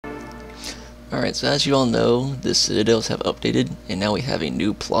Alright, so as you all know, the Citadels have updated, and now we have a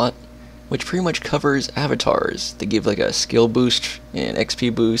new plot, which pretty much covers avatars. They give like a skill boost and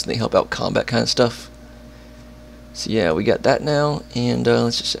XP boost, and they help out combat kind of stuff. So yeah, we got that now, and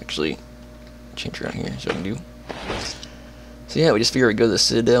let's just actually change around here so I can do. So yeah, we just figured we'd go to the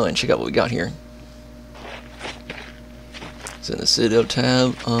Citadel and check out what we got here. So in the Citadel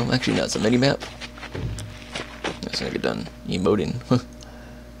tab, actually no, it's a mini-map. That's gonna get done emoting.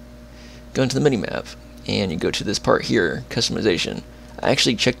 Go into the mini-map, and you go to this part here, customization. I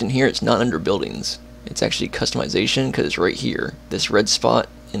actually checked in here, it's not under buildings. It's actually customization, because it's right here. This red spot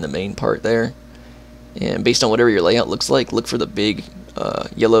in the main part there. And based on whatever your layout looks like, look for the big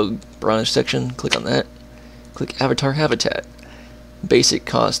yellow brownish section, click on that. Click Avatar Habitat. Basic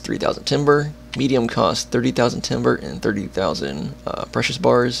cost 3,000 timber, medium cost 30,000 timber and 30,000 precious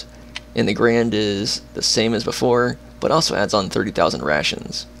bars. And the grand is the same as before, but also adds on 30,000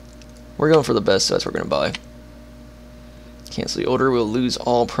 rations. We're going for the best, so that's what we're going to buy. Cancel the order, we'll lose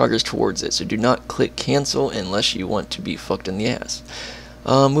all progress towards it, so do not click cancel unless you want to be fucked in the ass.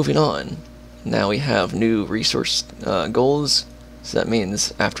 Moving on. Now we have new resource goals, so that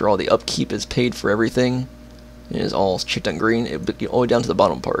means after all the upkeep is paid for everything, it is all checked on green, it'll be all the way down to the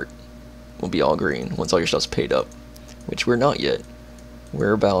bottom part. Will be all green once all your stuff's paid up, which we're not yet.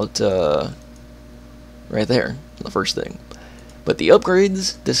 We're about right there, the first thing. But the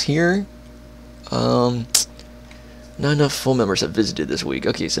upgrades, this here, not enough full members have visited this week.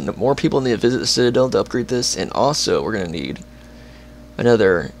 Okay, so more people need to visit the Citadel to upgrade this, and also we're going to need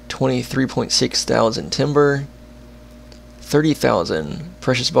another 23.6 thousand timber, 30,000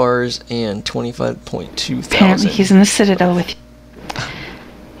 precious bars, and 25.2 thousand. Apparently he's in the Citadel with you.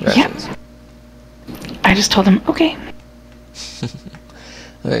 Rations. Yep. I just told him, okay.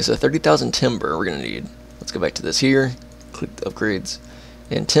 Okay, so 30,000 timber we're going to need. Let's go back to this here. Click the upgrades.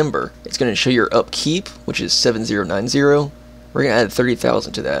 And timber, it's going to show your upkeep, which is 7090. We're going to add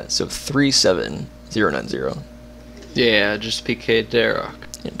 30,000 to that, so 37090. Yeah, just PK Derek.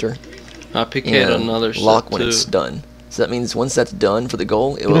 Enter. I PK'd another lock set when too. it's done. So that means once that's done for the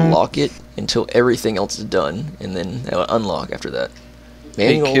goal, it will lock it until everything else is done, and then it will unlock after that.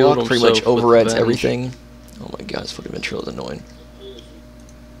 Manual lock pretty much overrides everything. Oh my god, this fucking ventrilo is annoying.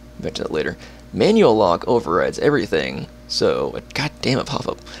 Back to that later. Manual lock overrides everything, so god damn it, pop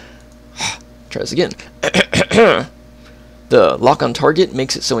up. Try this again. The lock on target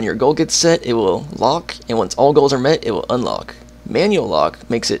makes it so when your goal gets set, it will lock, and once all goals are met, it will unlock. Manual lock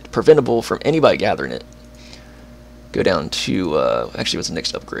makes it preventable from anybody gathering it. Go down to, actually, what's the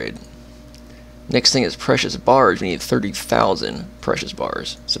next upgrade? Next thing is precious bars. We need 30,000 precious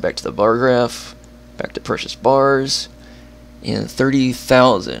bars. So back to the bar graph, back to precious bars, and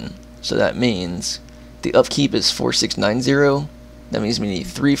 30,000. So that means the upkeep is 4690. That means we need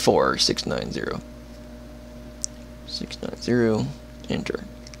 34690. 690, enter.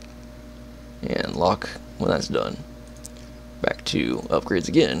 And lock when that's done. Back to upgrades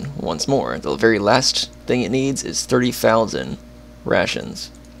again, once more. The very last thing it needs is 30,000 rations.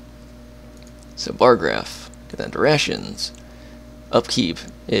 So bar graph, get that to rations. Upkeep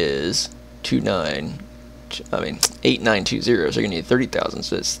is 8920, so you're gonna need 30,000,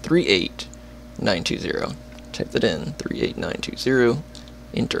 so it's 38920. Type that in, 38920,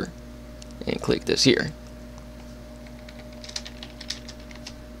 enter, and click this here.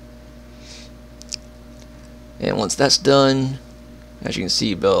 And once that's done, as you can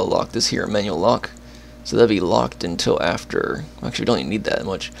see, Bell lock this here, manual lock. So that'll be locked until after, actually we don't even need that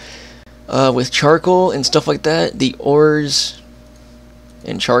much. With charcoal and stuff like that, the ores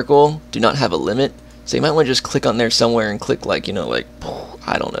and charcoal do not have a limit. So you might want to just click on there somewhere and click like, you know, like,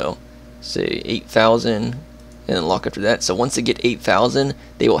 I don't know, say 8,000 and then lock after that. So once they get 8,000,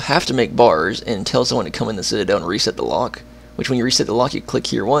 they will have to make bars and tell someone to come in the Citadel and reset the lock. Which when you reset the lock, you click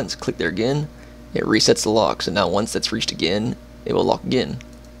here once, click there again. It resets the lock, so now once that's reached again, it will lock again.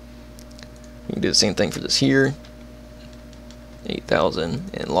 You can do the same thing for this here.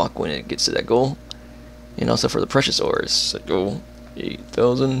 8,000, and lock when it gets to that goal. And also for the precious ores, so go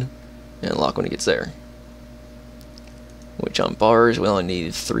 8,000, and lock when it gets there. Which on bars, we only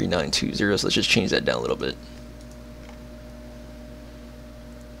need 3920, so let's just change that down a little bit.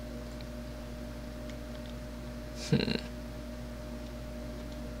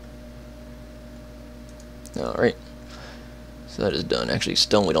 Alright, so that is done. Actually,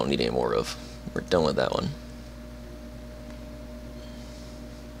 stone we don't need any more of. We're done with that one.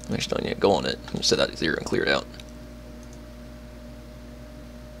 We actually don't need to go on it. Just set that to 0 and clear it out.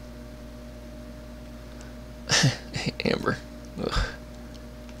 Amber. Ugh.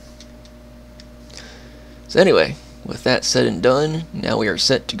 So anyway, with that said and done, now we are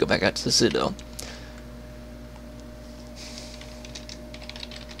set to go back out to the Citadel.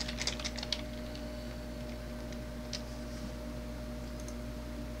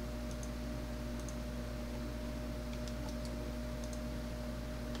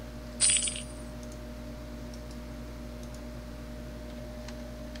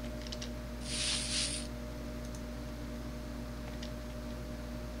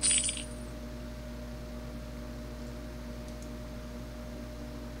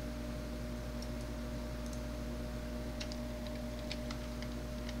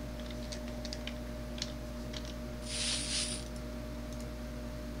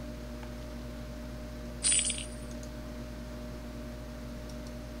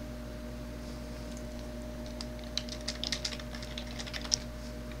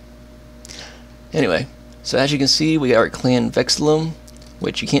 Anyway, so as you can see, we got our clan Vexillum,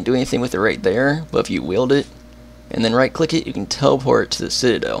 which you can't do anything with it right there, but if you wield it, and then right click it, you can teleport to the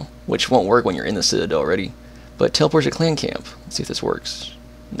Citadel, which won't work when you're in the Citadel already, but teleport to clan camp. Let's see if this works.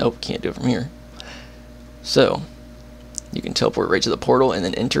 Nope, can't do it from here. So, you can teleport right to the portal and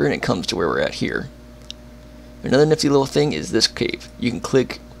then enter, and it comes to where we're at here. Another nifty little thing is this cave. You can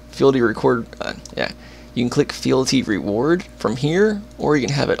click Fealty Reward from here, or you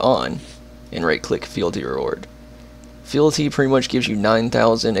can have it on and right click Fealty Reward. Fealty pretty much gives you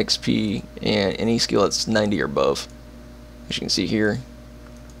 9,000 XP and any skill that's 90 or above. As you can see here,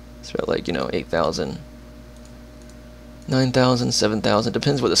 it's about like, 8,000, 9,000, 7,000,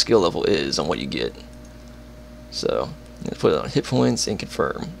 depends what the skill level is on what you get. So, put it on hit points and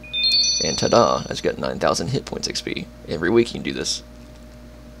confirm. And ta-da, I just got 9,000 hit points XP. Every week you can do this.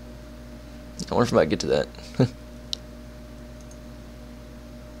 I wonder if I might get to that.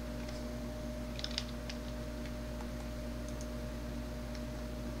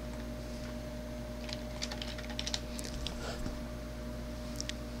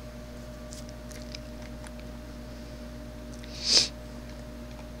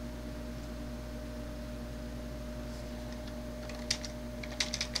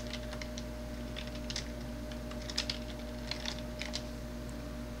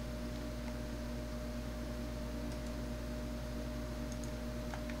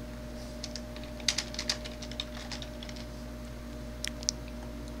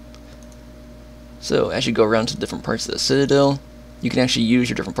 So as you go around to different parts of the Citadel, you can actually use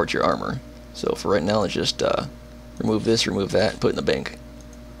your different parts of your armor. So for right now, let's just remove this, remove that, put it in the bank.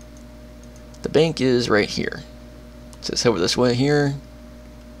 The bank is right here. So let's head over this way here,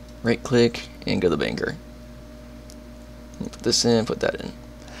 right click, and go to the banker. Put this in, put that in.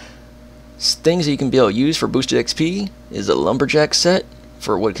 Things that you can be able to use for boosted XP is a lumberjack set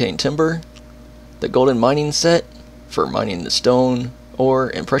for woodcutting timber, the golden mining set for mining the stone, ore,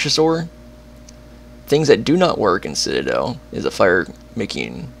 and precious ore. Things that do not work in Citadel is a fire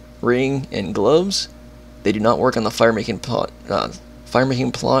making ring and gloves. They do not work on the fire making plot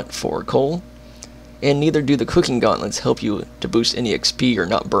for coal, and neither do the cooking gauntlets help you to boost any XP or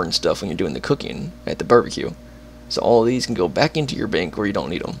not burn stuff when you're doing the cooking at the barbecue. So all of these can go back into your bank where you don't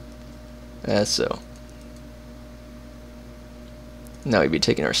need them. As so. Now we'd be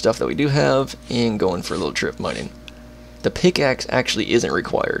taking our stuff that we do have and going for a little trip mining. The pickaxe actually isn't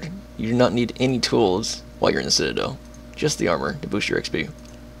required. You do not need any tools while you're in the Citadel. Just the armor to boost your XP. You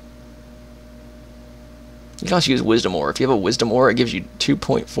can also use Wisdom Ore. If you have a Wisdom Ore, it gives you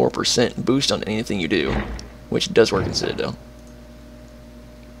 2.4% boost on anything you do, which does work in Citadel.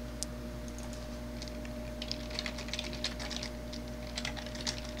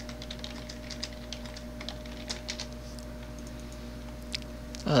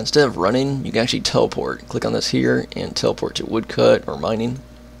 Instead of running, you can actually teleport. Click on this here and teleport to woodcut or mining,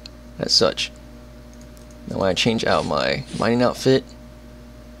 as such. Now when I change out my mining outfit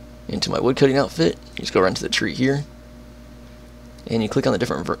into my woodcutting outfit, you just go around to the tree here, and you click on the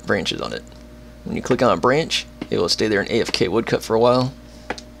different branches on it. When you click on a branch, it will stay there in AFK woodcut for a while.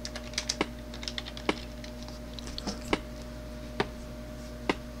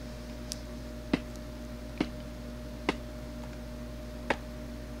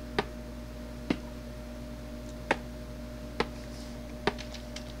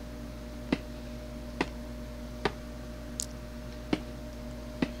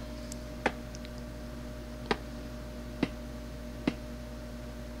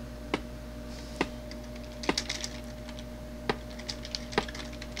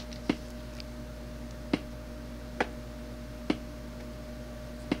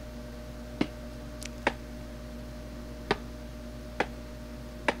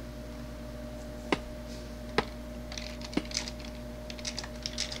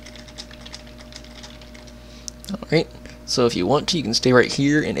 So if you want to, you can stay right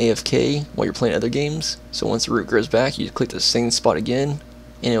here in AFK while you're playing other games. So once the route grows back, you click the same spot again,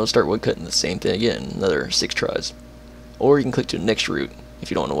 and it will start woodcutting the same thing again, another 6 tries. Or you can click to the next route if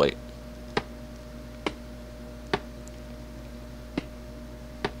you don't want to wait.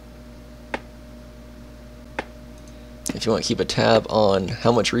 If you want to keep a tab on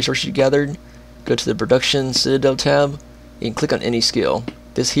how much resources you gathered, go to the Production Citadel tab and click on any skill.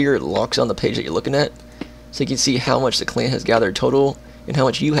 This here locks on the page that you're looking at, so you can see how much the clan has gathered total and how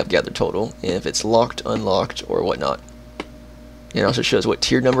much you have gathered total, and if it's locked, unlocked, or whatnot. It also shows what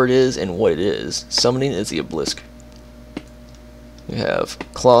tier number it is and what it is. Summoning is the obelisk. You have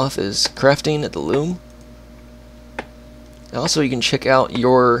cloth is crafting at the loom. Also, you can check out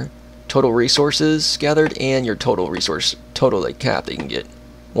your total resources gathered and your total like cap that you can get.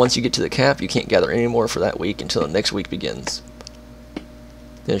 Once you get to the cap, you can't gather any more for that week until the next week begins.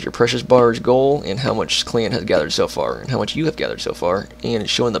 There's your precious bars goal and how much clan has gathered so far and how much you have gathered so far, and it's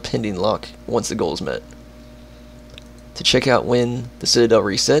showing the pending lock once the goal is met. To check out when the Citadel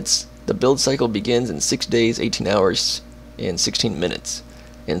resets, the build cycle begins in 6 days, 18 hours, and 16 minutes.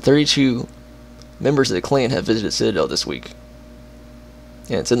 And 32 members of the clan have visited Citadel this week.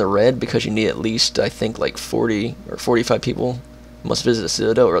 And it's in the red because you need at least, I think, like 40 or 45 people must visit a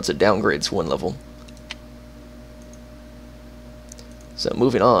Citadel or else it downgrades 1 level. So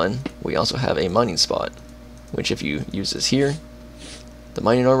moving on, we also have a mining spot, which if you use this here, the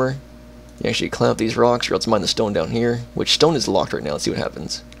mining armor, you actually climb up these rocks or else mine the stone down here, which stone is locked right now. Let's see what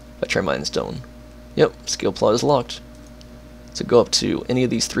happens if I try mining stone. Yep, skill plot is locked. So go up to any of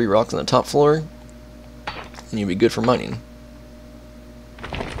these 3 rocks on the top floor, and you'll be good for mining.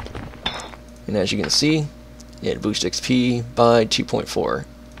 And as you can see, it boosts XP by 2.4,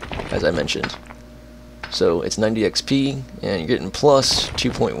 as I mentioned. So it's 90 XP, and you're getting plus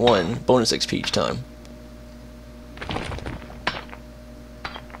 2.1 bonus XP each time.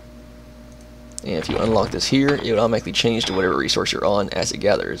 And if you unlock this here, it would automatically change to whatever resource you're on as it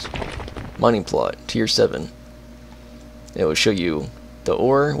gathers. Mining plot, tier 7. It will show you the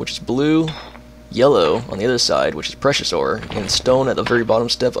ore, which is blue, yellow on the other side, which is precious ore, and stone at the very bottom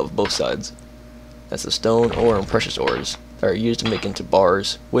step of both sides. That's the stone, ore, and precious ores that are used to make into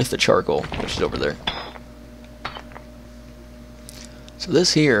bars with the charcoal, which is over there. So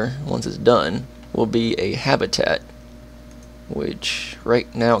this here, once it's done, will be a habitat, which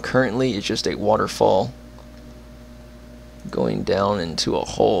right now currently is just a waterfall going down into a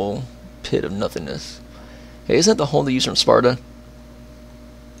whole pit of nothingness. Hey, isn't that the hole they used from Sparta?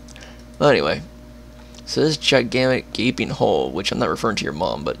 Well, anyway, so this gigantic gaping hole, which I'm not referring to your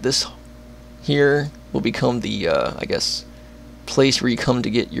mom, but this here will become the, I guess, place where you come to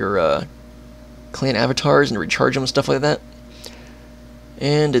get your clan avatars and recharge them and stuff like that.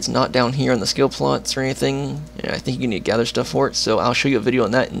 And it's not down here on the skill plots or anything, and I think you need to gather stuff for it, so I'll show you a video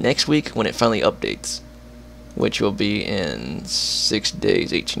on that next week when it finally updates, which will be in 6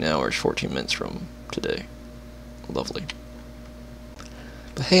 days, 18 hours, 14 minutes from today. Lovely.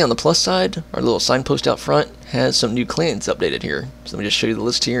 But hey, on the plus side, our little signpost out front has some new clans updated here. So let me just show you the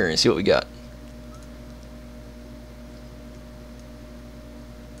list here and see what we got.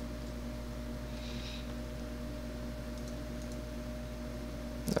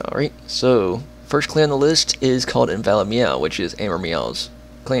 Alright, so first clan on the list is called Invalid Meow, which is Amber Meow's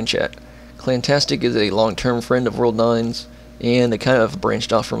clan chat. Clantastic is a long-term friend of World 9's, and they kind of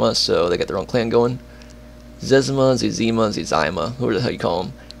branched off from us, so they got their own clan going. Zezima, Zizima, Zizima, whoever the hell you call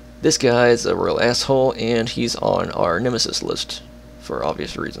him. This guy is a real asshole, and he's on our nemesis list for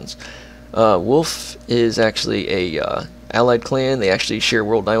obvious reasons. Wolf is actually a allied clan. They actually share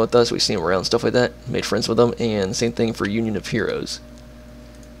World 9 with us. We see them around, stuff like that. Made friends with them, and same thing for Union of Heroes.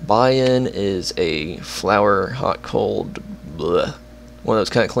 Buy-in is a flower, hot, cold, bleh, one of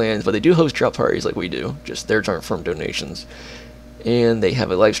those kind of clans, but they do host drop parties like we do. Just theirs aren't from donations, and they have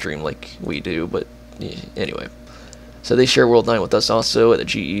a live stream like we do. But yeah, anyway, so they share World 9 with us also at the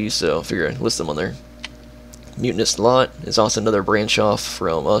GE. So I figure I'd list them on there. Mutinous Lot is also another branch off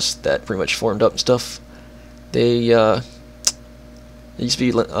from us that pretty much formed up and stuff. They used to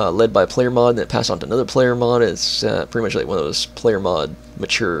be led by a player mod, and it passed on to another player mod. It's pretty much like one of those player mod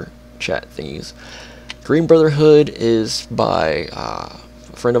mature chat thingies. Green Brotherhood is by a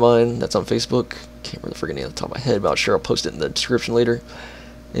friend of mine that's on Facebook. Can't remember the friggin' name off the top of my head, but I'll sure I'll post it in the description later.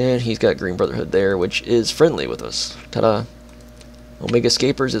 And he's got Green Brotherhood there, which is friendly with us. Ta-da! Omega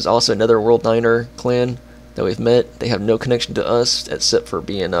Scapers is also another World 9er clan that we've met. They have no connection to us except for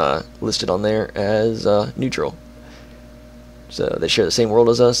being listed on there as neutral. So they share the same world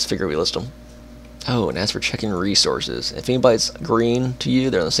as us, figure we list them. Oh, and as for checking resources, if anybody's green to you,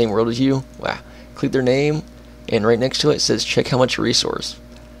 they're in the same world as you, wow, click their name, and right next to it says check how much resource.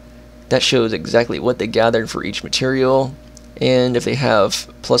 That shows exactly what they gathered for each material, and if they have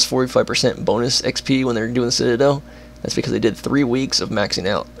plus 45% bonus XP when they're doing the Citadel, that's because they did 3 weeks of maxing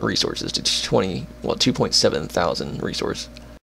out resources to 2.7 thousand resource.